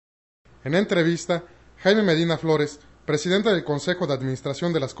En entrevista, Jaime Medina Flores, presidente del Consejo de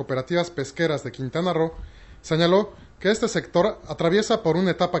Administración de las Cooperativas Pesqueras de Quintana Roo, señaló que este sector atraviesa por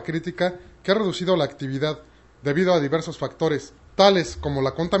una etapa crítica que ha reducido la actividad debido a diversos factores, tales como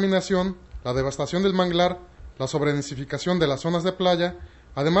la contaminación, la devastación del manglar, la sobredensificación de las zonas de playa,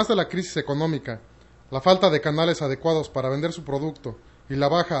 además de la crisis económica, la falta de canales adecuados para vender su producto y la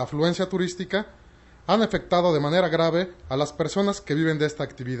baja afluencia turística, han afectado de manera grave a las personas que viven de esta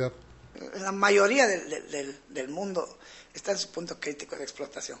actividad. La mayoría del mundo está en su punto crítico de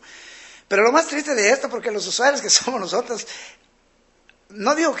explotación. Pero lo más triste de esto, porque los usuarios que somos nosotros,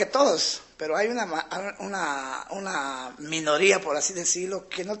 no digo que todos, pero hay una minoría, por así decirlo,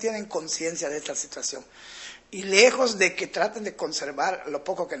 que no tienen conciencia de esta situación. Y lejos de que traten de conservar lo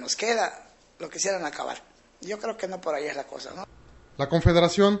poco que nos queda, lo quisieran acabar. Yo creo que no por ahí es la cosa, ¿no? La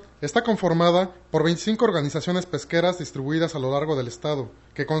Confederación está conformada por 25 organizaciones pesqueras distribuidas a lo largo del estado,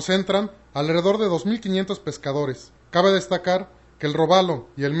 que concentran alrededor de 2.500 pescadores. Cabe destacar que el robalo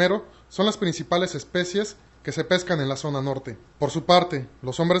y el mero son las principales especies que se pescan en la zona norte. Por su parte,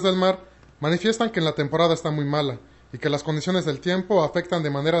 los hombres del mar manifiestan que en la temporada está muy mala y que las condiciones del tiempo afectan de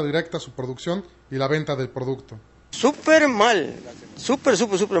manera directa su producción y la venta del producto. Súper mal,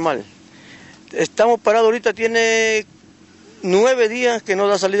 súper mal. Estamos parados ahorita, tiene 9 días que no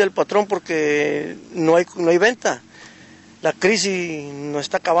da salida el patrón porque no hay venta. La crisis nos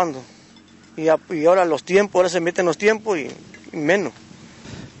está acabando. Y ahora ahora se meten los tiempos y menos.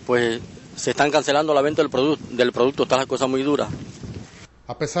 Pues se están cancelando la venta del producto, está la cosa muy dura.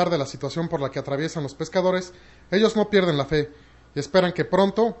 A pesar de la situación por la que atraviesan los pescadores, ellos no pierden la fe y esperan que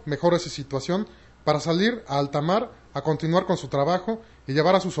pronto mejore su situación para salir a alta mar, a continuar con su trabajo y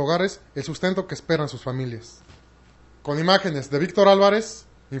llevar a sus hogares el sustento que esperan sus familias. Con imágenes de Víctor Álvarez,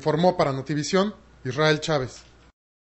 informó para Notivisión Israel Chávez.